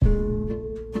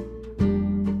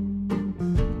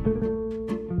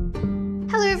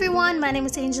everyone, my name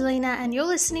is Angelina and you're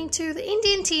listening to the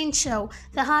Indian Teen Show,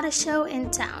 the hottest show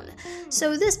in town.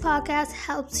 So this podcast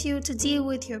helps you to deal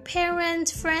with your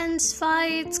parents, friends,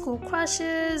 fights, school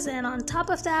crushes, and on top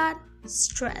of that,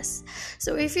 stress.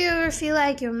 So if you ever feel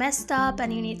like you're messed up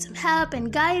and you need some help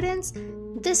and guidance,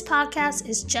 this podcast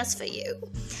is just for you.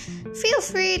 Feel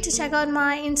free to check out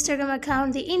my Instagram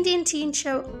account, The Indian Teen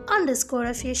Show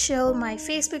 _official, my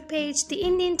Facebook page, The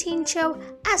Indian Teen Show,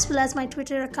 as well as my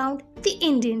Twitter account, The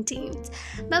Indian Teens.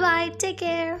 Bye bye, take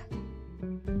care.